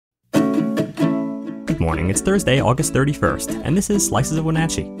morning, it's Thursday, August 31st, and this is Slices of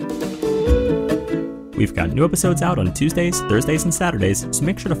Wenatchee. We've got new episodes out on Tuesdays, Thursdays, and Saturdays, so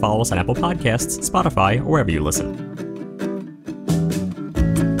make sure to follow us on Apple Podcasts, Spotify, or wherever you listen.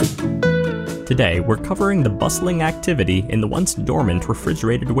 Today, we're covering the bustling activity in the once dormant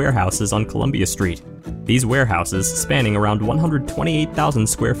refrigerated warehouses on Columbia Street. These warehouses, spanning around 128,000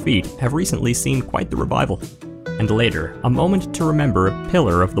 square feet, have recently seen quite the revival. And later, a moment to remember a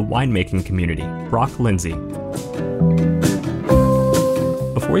pillar of the winemaking community, Brock Lindsay.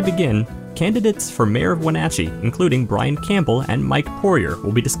 Before we begin, candidates for Mayor of Wenatchee, including Brian Campbell and Mike Poirier,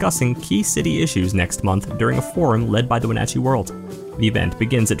 will be discussing key city issues next month during a forum led by the Wenatchee World. The event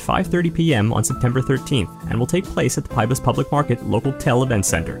begins at 5:30 p.m. on September 13th and will take place at the Pybus Public Market Local Tel Event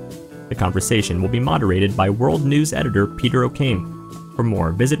Center. The conversation will be moderated by World News editor Peter O'Kane. For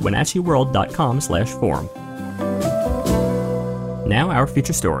more, visit wenatcheeworld.com/forum. Now our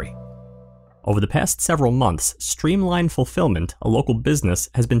feature story. Over the past several months, Streamline Fulfillment, a local business,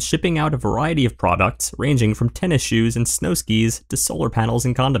 has been shipping out a variety of products ranging from tennis shoes and snow skis to solar panels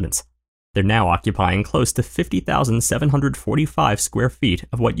and condiments. They're now occupying close to 50,745 square feet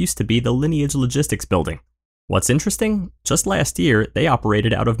of what used to be the Lineage Logistics building. What's interesting? Just last year, they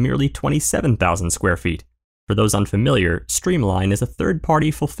operated out of merely 27,000 square feet. For those unfamiliar, Streamline is a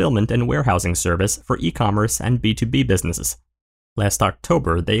third-party fulfillment and warehousing service for e-commerce and B2B businesses. Last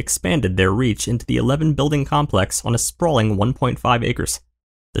October, they expanded their reach into the 11-building complex on a sprawling 1.5 acres.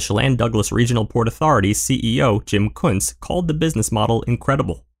 The Chelan-Douglas Regional Port Authority's CEO, Jim Kuntz, called the business model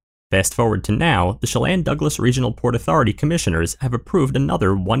incredible. Fast forward to now, the Chelan-Douglas Regional Port Authority commissioners have approved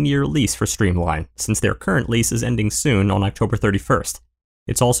another one-year lease for Streamline, since their current lease is ending soon on October 31st.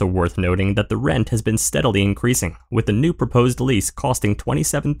 It's also worth noting that the rent has been steadily increasing, with the new proposed lease costing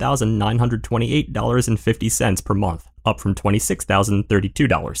 $27,928.50 per month, up from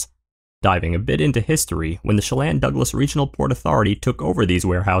 $26,032. Diving a bit into history, when the Chelan-Douglas Regional Port Authority took over these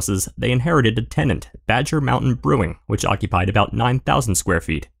warehouses, they inherited a tenant, Badger Mountain Brewing, which occupied about 9,000 square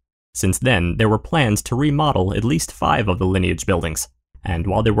feet. Since then, there were plans to remodel at least 5 of the Lineage buildings, and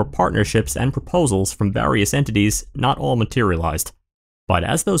while there were partnerships and proposals from various entities, not all materialized. But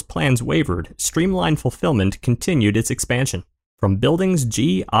as those plans wavered, Streamline Fulfillment continued its expansion. From buildings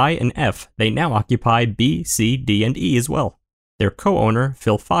G, I, and F, they now occupy B, C, D, and E as well. Their co-owner,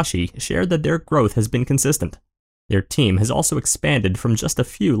 Phil Fasci, shared that their growth has been consistent. Their team has also expanded from just a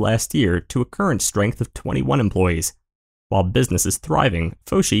few last year to a current strength of 21 employees. While business is thriving,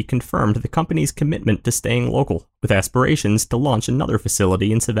 Fasci confirmed the company's commitment to staying local, with aspirations to launch another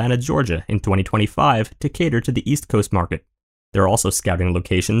facility in Savannah, Georgia in 2025 to cater to the East Coast market. They're also scouting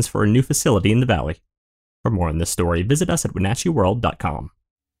locations for a new facility in the valley. For more on this story, visit us at wenatcheeworld.com.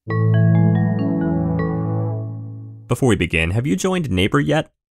 Before we begin, have you joined Neighbor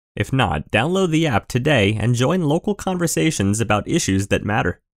yet? If not, download the app today and join local conversations about issues that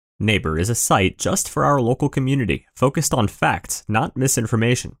matter. Neighbor is a site just for our local community, focused on facts, not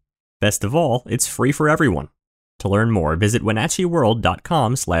misinformation. Best of all, it's free for everyone. To learn more, visit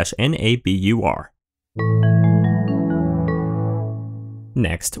wenatcheeworld.com/NABUR.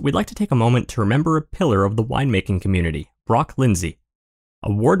 Next, we'd like to take a moment to remember a pillar of the winemaking community, Brock Lindsay.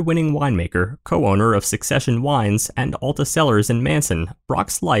 Award-winning winemaker, co-owner of Succession Wines and Alta Cellars in Manson,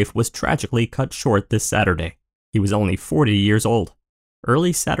 Brock's life was tragically cut short this Saturday. He was only 40 years old.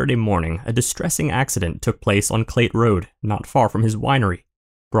 Early Saturday morning, a distressing accident took place on Clate Road, not far from his winery.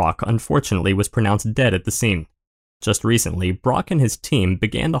 Brock, unfortunately, was pronounced dead at the scene. Just recently, Brock and his team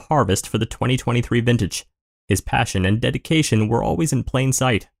began the harvest for the 2023 vintage. His passion and dedication were always in plain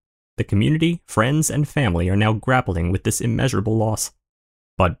sight. The community, friends, and family are now grappling with this immeasurable loss.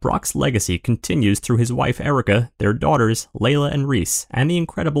 But Brock's legacy continues through his wife Erica, their daughters Layla and Reese, and the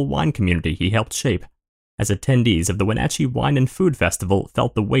incredible wine community he helped shape. As attendees of the Wenatchee Wine and Food Festival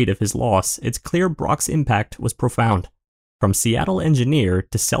felt the weight of his loss, it's clear Brock's impact was profound. From Seattle engineer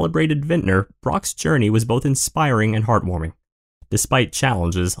to celebrated vintner, Brock's journey was both inspiring and heartwarming. Despite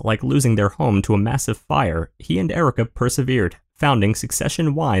challenges like losing their home to a massive fire, he and Erica persevered, founding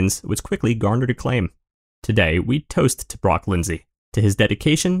Succession Wines, which quickly garnered acclaim. Today, we toast to Brock Lindsay, to his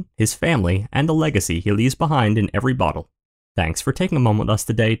dedication, his family, and the legacy he leaves behind in every bottle. Thanks for taking a moment with us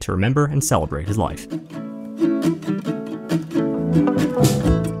today to remember and celebrate his life.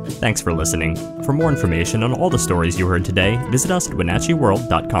 Thanks for listening. For more information on all the stories you heard today, visit us at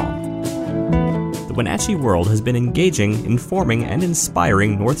wenatcheeworld.com. The Wenatchee World has been engaging, informing, and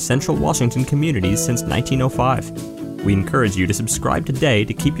inspiring North Central Washington communities since 1905. We encourage you to subscribe today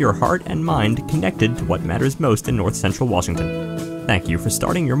to keep your heart and mind connected to what matters most in North Central Washington. Thank you for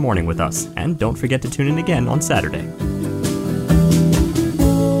starting your morning with us, and don't forget to tune in again on Saturday.